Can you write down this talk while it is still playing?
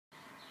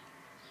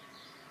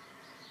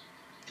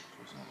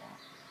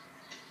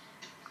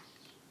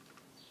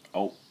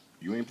Oh,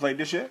 you ain't played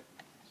this yet?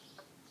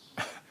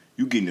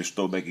 You getting this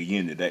throwback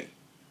again today.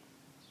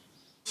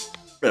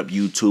 What up,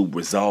 YouTube?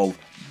 Resolve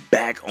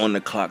back on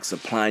the clock,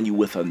 supplying you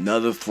with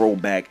another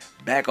throwback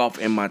back off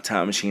in my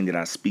time machine that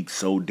I speak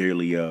so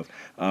dearly of.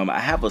 I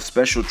have a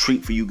special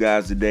treat for you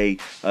guys today.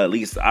 At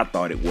least I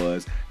thought it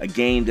was a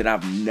game that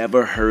I've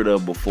never heard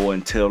of before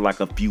until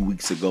like a few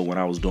weeks ago when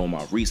I was doing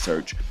my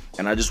research.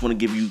 And I just want to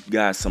give you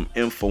guys some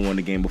info on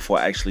the game before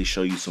I actually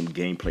show you some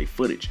gameplay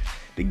footage.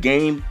 The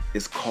game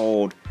is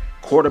called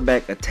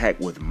Quarterback Attack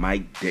with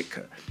Mike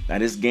Ditka. Now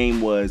this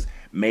game was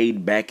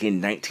made back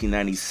in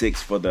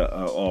 1996 for the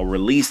or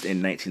released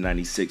in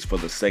 1996 for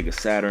the Sega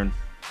Saturn.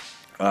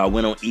 I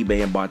went on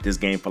eBay and bought this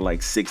game for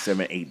like $6,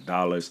 $7,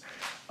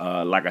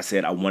 $8. Like I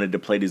said, I wanted to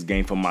play this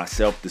game for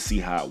myself to see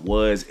how it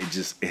was.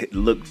 It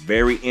looked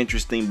very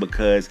interesting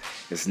because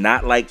it's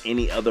not like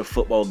any other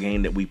football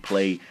game that we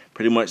play.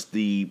 Pretty much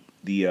the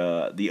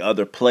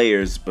other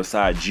players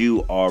besides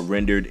you are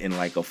rendered in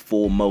like a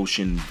full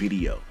motion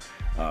video.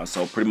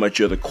 So pretty much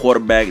you're the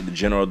quarterback, the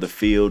general of the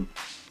field.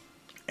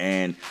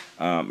 And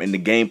in the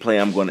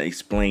gameplay, I'm going to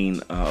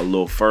explain a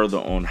little further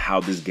on how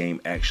this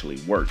game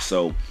actually works.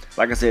 So,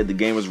 like I said, the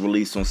game was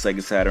released on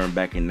Sega Saturn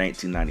back in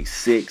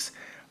 1996.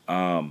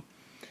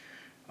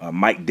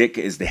 Mike Ditka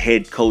is the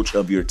head coach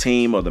of your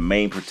team, or the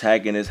main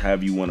protagonist,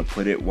 however you want to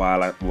put it,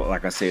 while,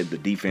 like I said, the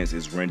defense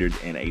is rendered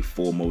in a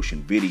full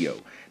motion video.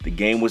 The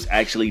game was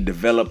actually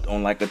developed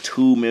on like a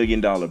 $2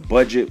 million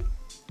budget.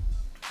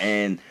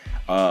 And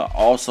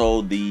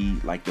also the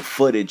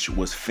footage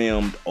was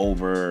filmed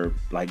over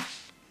like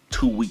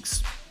 2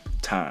 weeks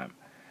time.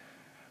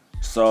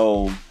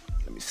 So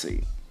let me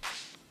see.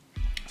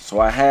 So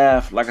I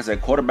have, like I said,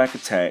 Quarterback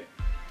Attack.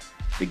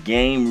 The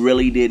game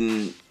really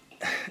didn't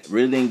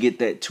get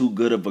that too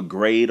good of a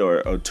grade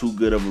or too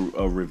good of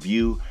a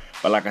review,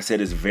 but like I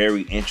said, it's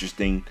very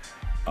interesting.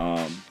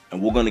 And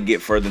we're going to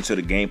get further into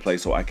the gameplay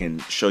so I can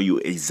show you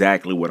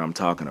exactly what I'm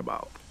talking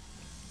about.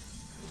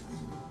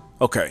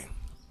 Okay,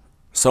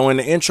 so in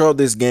the intro of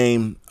this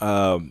game,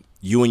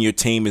 you and your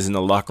team is in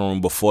the locker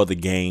room before the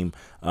game.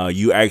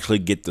 You actually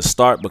get the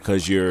start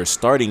because your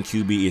starting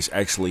QB is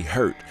actually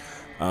hurt.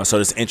 So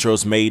this intro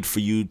is made for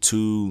you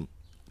to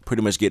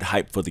pretty much get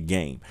hyped for the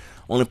game.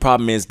 Only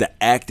problem is the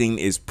acting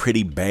is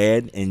pretty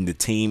bad and the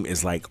team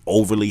is like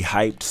overly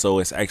hyped, so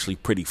it's actually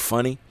pretty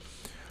funny.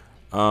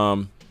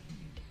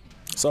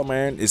 So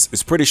man,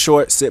 it's pretty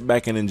short. Sit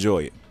back and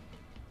enjoy it.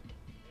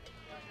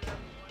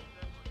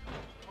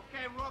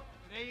 Okay, Rook,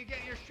 there you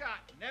get your shot.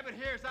 Never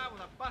hears out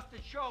with a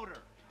busted shoulder.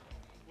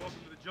 Welcome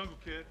to the jungle,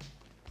 kid.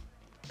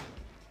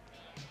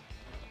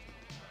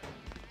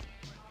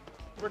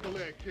 Break a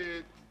leg,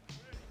 kid.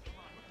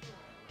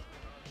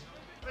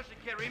 Listen,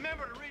 kid,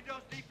 remember to read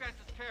those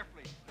defenses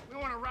carefully. We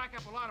want to rack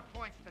up a lot of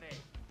points today.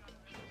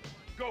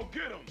 Go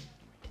get him.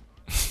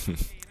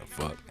 The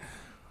fuck?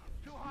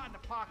 Too hot in the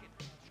pocket.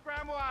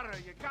 Scramble out of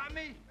there. You got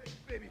me? Hey,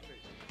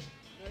 babyface.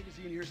 The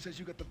magazine here says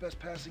you got the best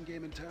passing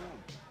game in town.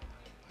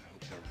 I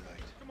hope they're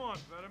right. Come on,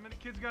 Fetterman. The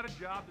kid's got a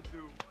job to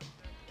do.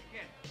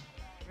 Kid,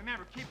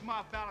 remember, keep him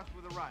off balance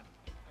with a run.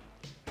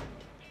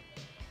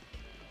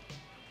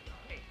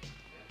 Hey,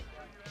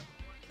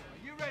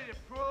 are you ready to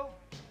prove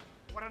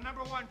what a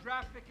 #1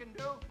 draft pick can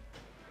do?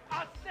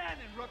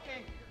 Outstanding,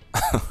 rookie.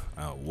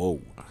 Oh, whoa.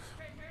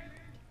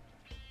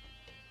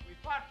 We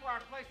fought for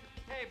our place at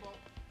the table.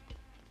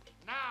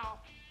 Now,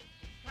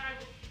 it's time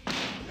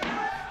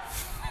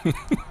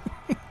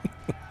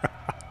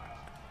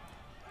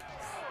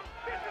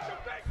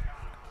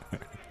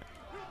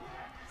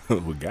to...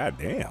 Well,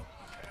 goddamn.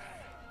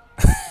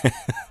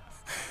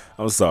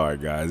 I'm sorry,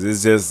 guys.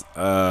 It's just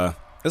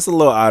it's a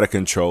little out of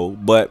control,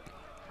 but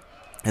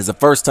as the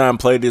first time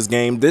play this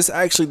game, this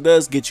actually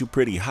does get you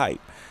pretty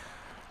hype.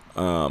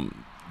 The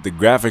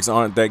graphics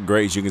aren't that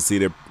great. As you can see,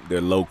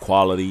 they're low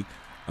quality,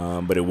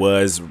 but it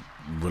was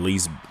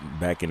released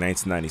back in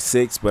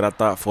 1996. But I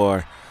thought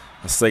for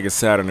a Sega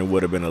Saturn it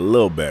would have been a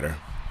little better.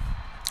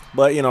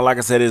 But you know, like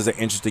I said, it's an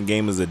interesting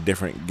game. It's a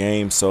different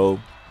game, so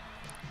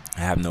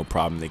I have no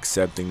problem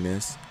accepting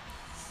this.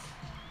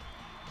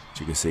 As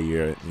you can see,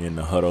 you're in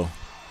the huddle,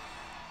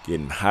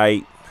 getting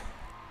hype.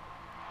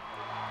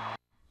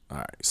 All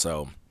right,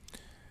 so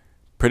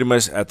pretty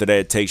much after that,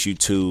 it takes you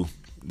to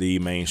the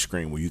main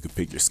screen where you can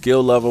pick your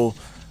skill level.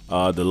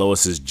 The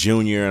lowest is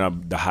junior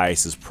and the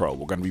highest is pro.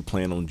 We're gonna be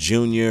playing on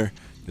junior,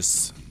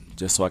 just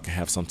so I can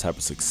have some type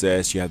of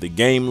success. You have the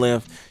game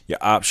length, your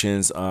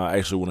options. I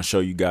actually want to show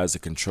you guys the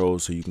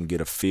controls so you can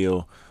get a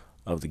feel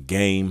of the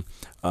game.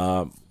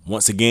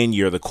 Once again,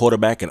 you're the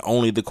quarterback and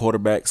only the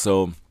quarterback,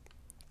 so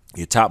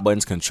your top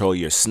buttons control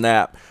your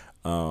snap,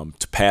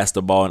 to pass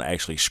the ball and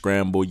actually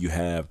scramble. You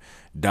have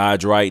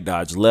dodge right,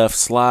 dodge left,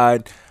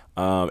 slide.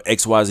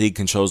 XYZ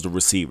controls the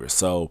receiver.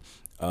 So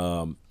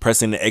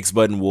pressing the X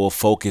button will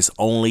focus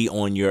only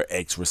on your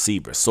X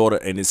receiver,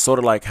 and it's sort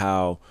of like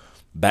how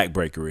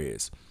backbreaker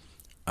is.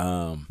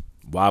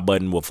 Y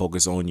button will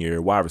focus on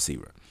your Y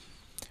receiver.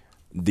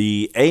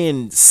 The A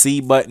and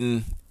C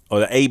button, or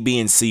the A, B,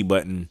 and C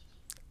button,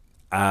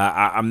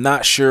 I'm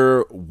not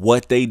sure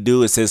what they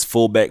do. It says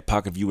fullback,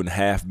 pocket view, and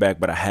halfback,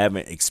 but I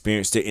haven't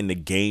experienced it in the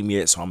game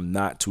yet, so I'm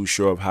not too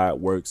sure of how it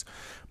works.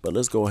 But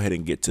let's go ahead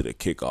and get to the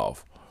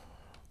kickoff.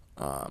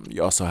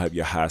 You also have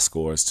your high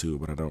scores too,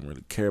 but I don't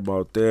really care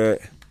about that.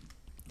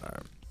 All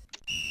right.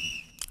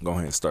 Go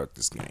ahead and start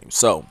this game.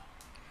 So,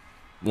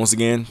 once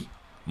again,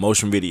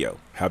 motion video.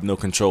 Have no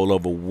control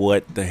over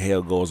what the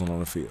hell goes on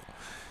the field.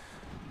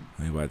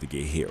 I'm about to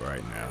get hit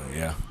right now,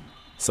 yeah.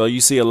 So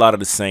you see a lot of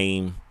the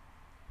same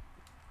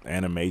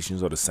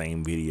animations or the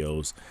same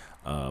videos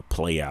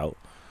play out.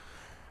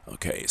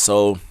 Okay,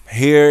 so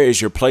here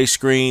is your play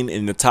screen.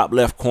 In the top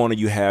left corner,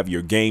 you have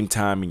your game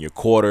time and your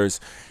quarters.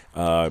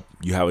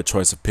 You have a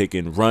choice of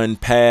picking run,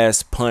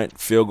 pass, punt,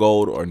 field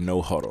goal, or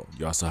no huddle.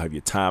 You also have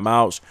your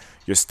timeouts,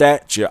 your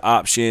stats, your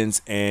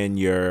options, and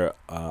your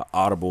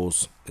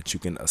audibles that you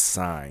can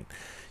assign.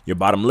 Your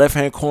bottom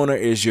left-hand corner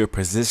is your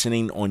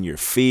positioning on your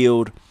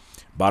field.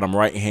 Bottom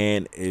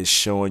right-hand is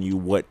showing you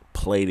what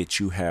play that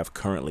you have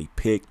currently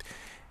picked.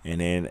 And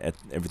then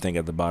everything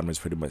at the bottom is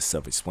pretty much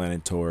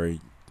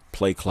self-explanatory.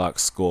 Play clock,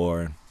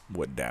 score,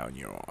 what down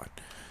you're on.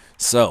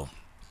 So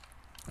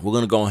we're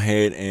going to go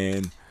ahead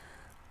and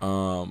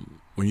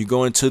when you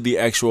go into the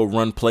actual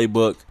run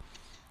playbook,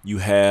 you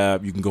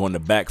can go in the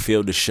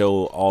backfield to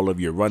show all of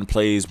your run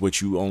plays,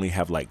 which you only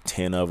have like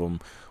 10 of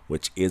them,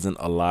 which isn't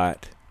a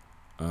lot.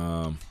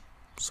 You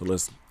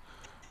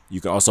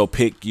can also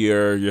pick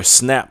your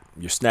snap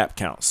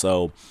count.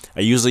 So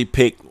I usually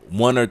pick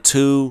 1 or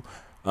 2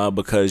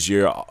 because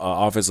your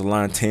offensive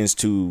line tends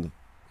to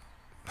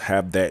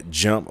have that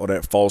jump or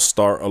that false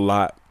start a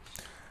lot.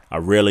 I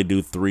rarely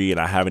do 3, and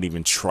I haven't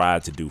even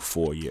tried to do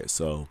 4 yet.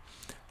 So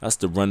that's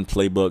the run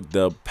playbook.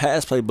 The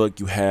pass playbook,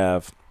 you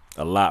have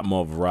a lot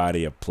more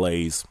variety of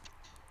plays.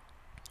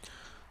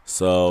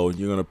 So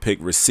you're gonna pick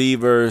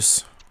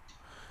receivers,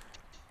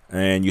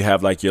 and you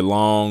have like your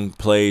long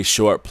plays,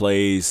 short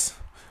plays,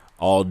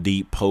 all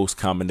deep post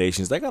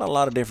combinations. They got a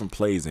lot of different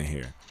plays in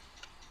here.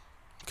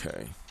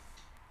 Okay,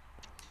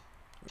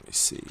 let me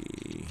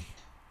see.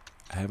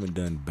 I haven't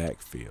done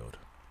backfield.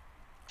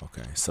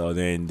 Okay, so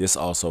then this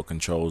also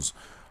controls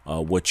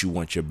what you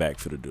want your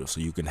backfield to do. So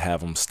you can have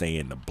them stay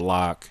in the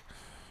block.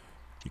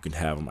 You can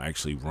have them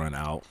actually run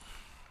out.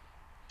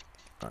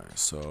 All right,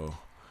 so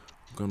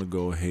I'm gonna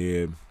go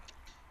ahead.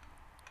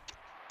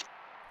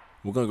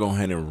 We're gonna go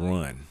ahead and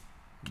run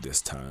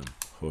this time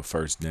for a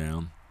first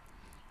down.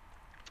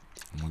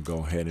 I'm gonna go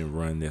ahead and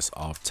run this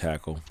off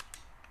tackle.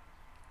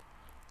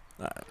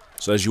 All right.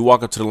 So as you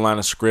walk up to the line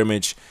of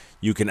scrimmage,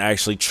 you can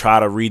actually try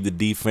to read the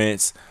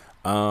defense.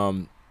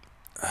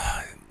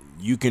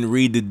 You can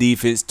read the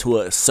defense to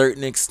a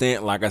certain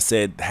extent. Like I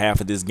said,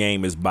 half of this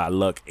game is by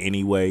luck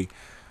anyway.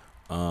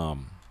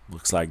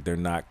 Looks like they're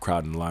not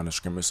crowding the line of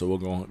scrimmage, so we're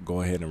going to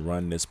go ahead and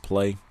run this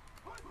play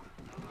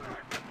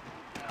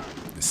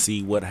to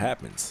see what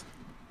happens.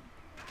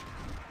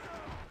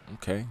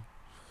 Okay.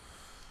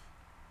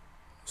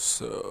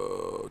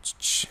 So,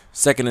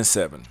 2nd and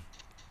 7.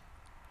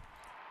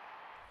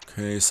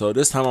 Okay, so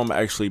this time I'm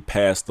actually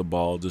pass the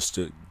ball just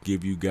to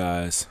give you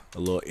guys a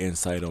little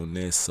insight on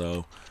this.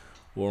 So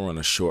we'll run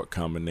a short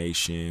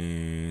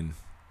combination.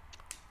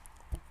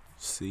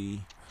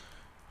 See.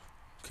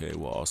 Okay,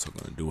 we're also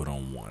going to do it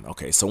on 1.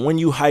 Okay, so when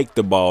you hike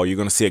the ball, you're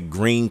going to see a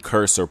green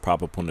cursor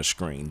pop up on the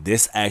screen.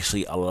 This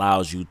actually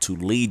allows you to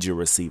lead your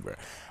receiver.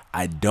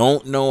 I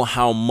don't know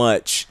how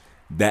much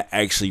that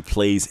actually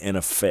plays in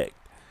effect.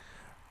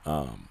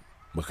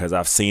 Because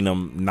I've seen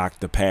them knock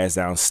the pass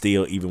down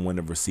still even when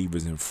the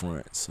receiver's in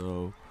front.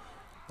 So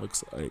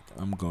looks like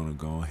I'm gonna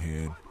go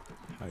ahead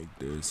hike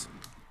this.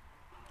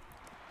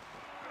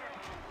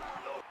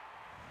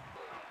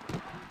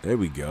 There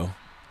we go.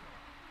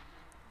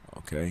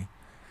 Okay,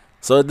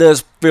 so it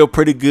does feel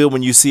pretty good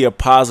when you see a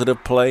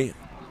positive play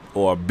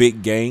or a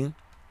big gain.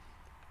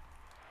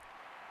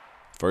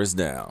 First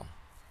down.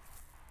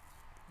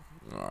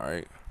 All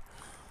right,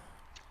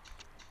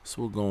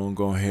 so we're gonna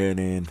go ahead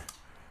and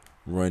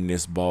run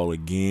this ball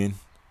again.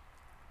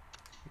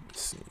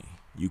 Let's see.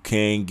 You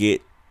can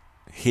get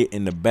hit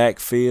in the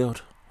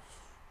backfield.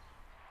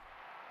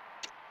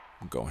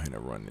 Go ahead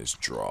and run this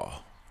draw.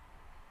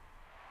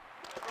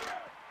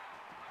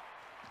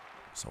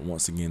 So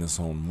once again, it's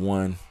on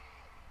 1.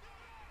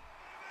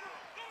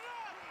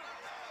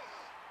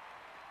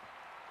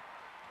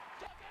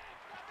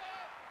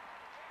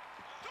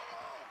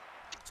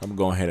 So I'm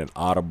going ahead and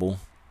audible.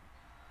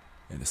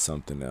 And it's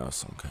something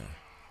else. Okay.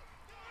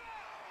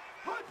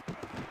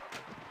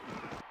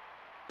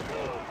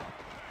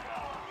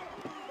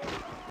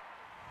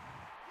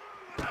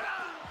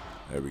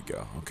 There we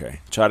go. Okay.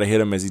 Try to hit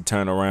him as he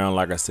turned around,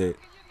 like I said.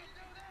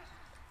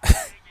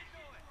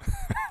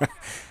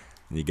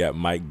 You got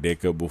Mike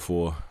Dicker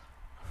before.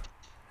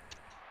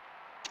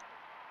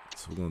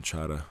 So we're going to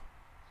try to,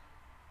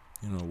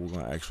 we're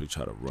going to actually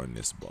try to run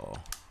this ball.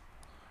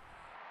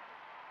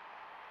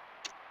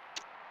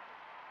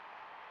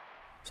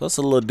 So it's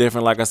a little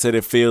different. Like I said,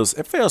 it feels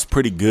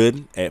pretty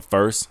good at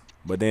first.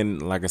 But then,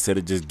 like I said,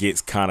 it just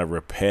gets kind of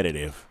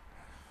repetitive.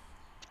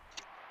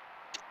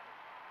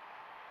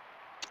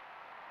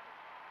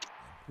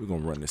 We're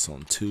gonna run this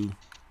on 2.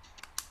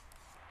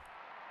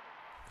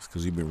 It's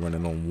because we've been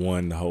running on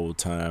 1 the whole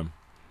time.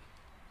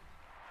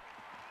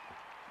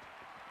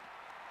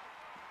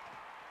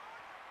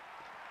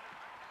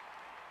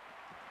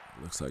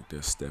 Looks like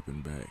they're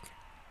stepping back.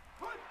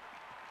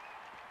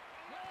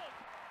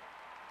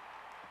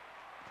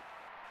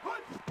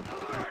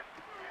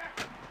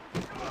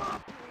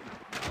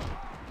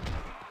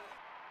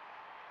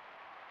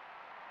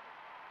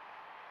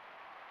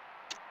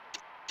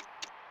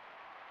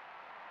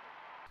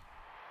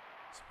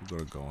 So we're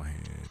gonna go ahead.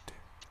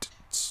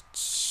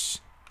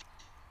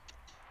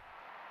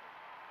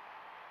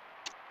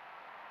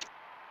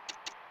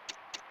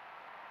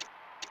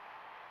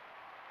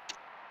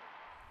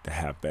 The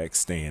halfback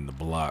stay in the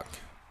block.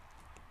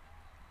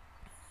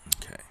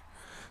 Okay.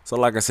 So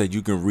like I said,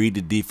 you can read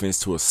the defense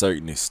to a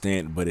certain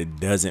extent, but it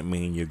doesn't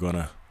mean you're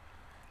gonna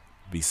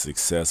be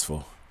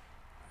successful.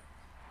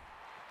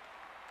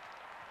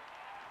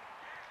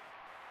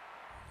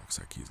 Looks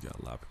like he's got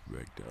a lot of people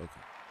back there.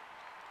 Okay.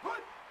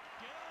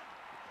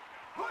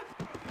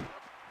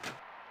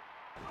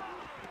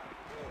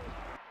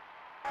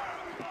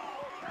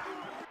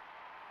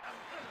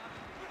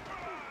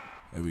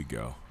 There we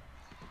go.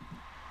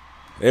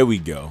 There we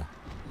go.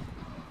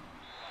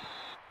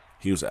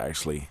 He was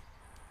actually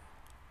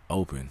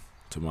open,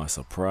 to my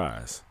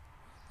surprise.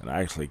 And I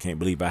actually can't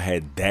believe I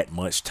had that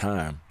much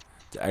time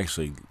to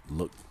actually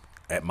look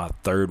at my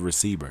third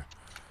receiver.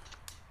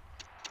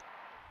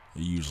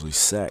 You usually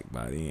sack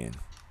by the end.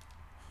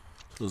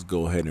 So let's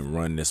go ahead and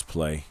run this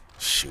play.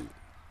 Shoot,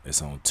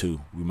 it's on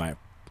 2. We might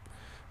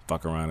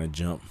fuck around and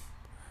jump.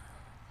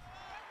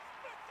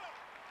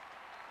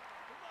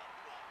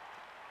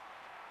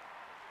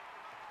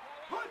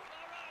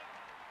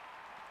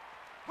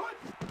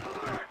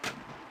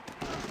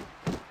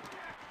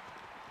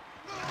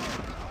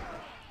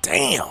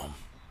 Damn.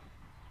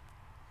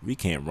 We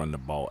can't run the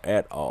ball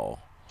at all.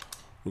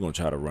 We're going to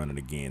try to run it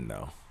again,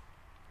 though.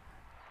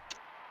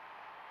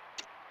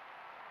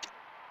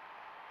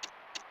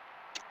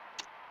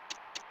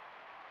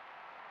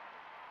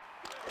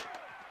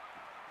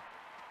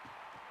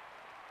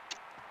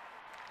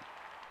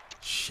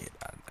 Shit,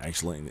 I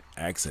actually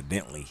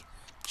accidentally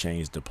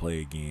changed the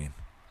play again.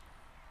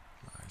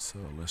 All right, so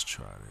let's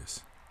try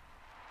this.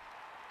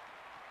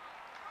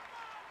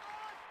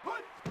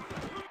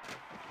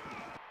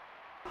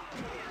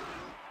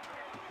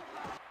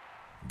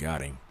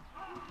 Got him.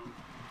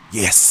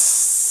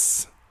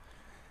 Yes.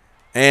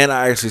 And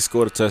I actually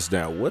scored a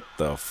touchdown. What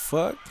the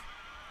fuck?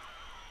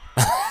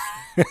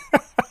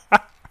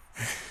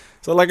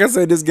 So like I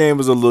said, this game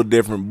was a little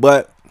different,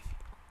 but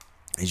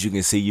as you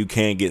can see, you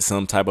can get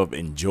some type of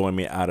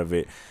enjoyment out of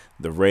it.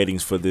 The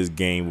ratings for this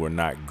game were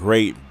not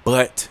great,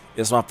 but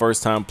it's my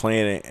first time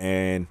playing it,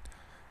 and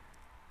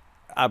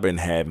I've been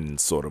having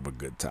sort of a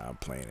good time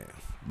playing it.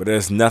 But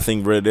there's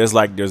nothing really,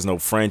 there's no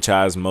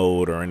franchise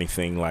mode or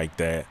anything like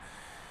that.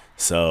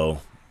 So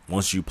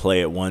once you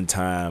play it one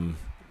time,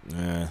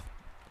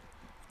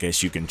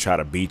 guess you can try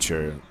to beat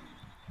your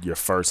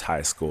first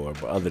high score.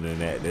 But other than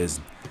that, there's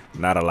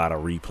not a lot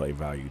of replay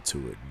value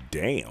to it.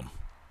 Damn.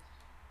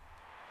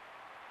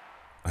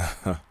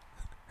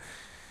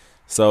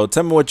 So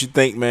tell me what you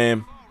think,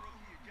 man.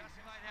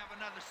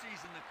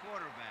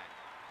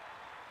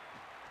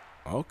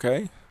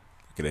 Okay.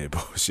 Look at that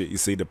bullshit. You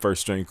see the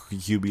first string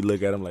QB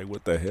look at him like,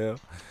 what the hell?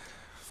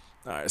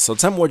 All right, so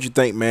tell me what you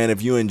think, man.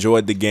 If you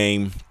enjoyed the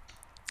game,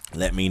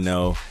 let me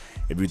know.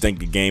 If you think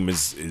the game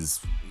is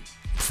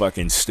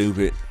fucking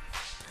stupid,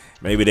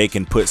 maybe they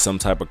can put some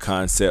type of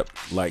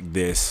concept like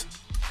this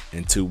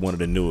into one of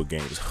the newer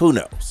games. Who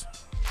knows?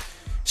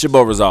 It's your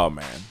boy Resolve,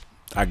 man.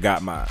 I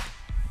got mine.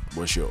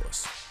 What's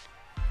yours?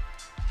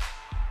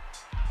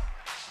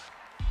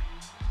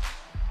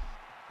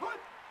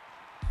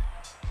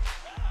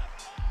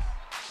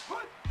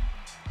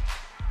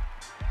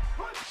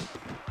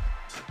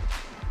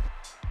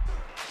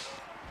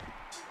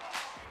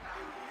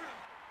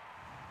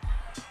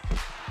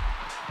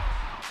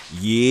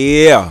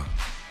 Yeah.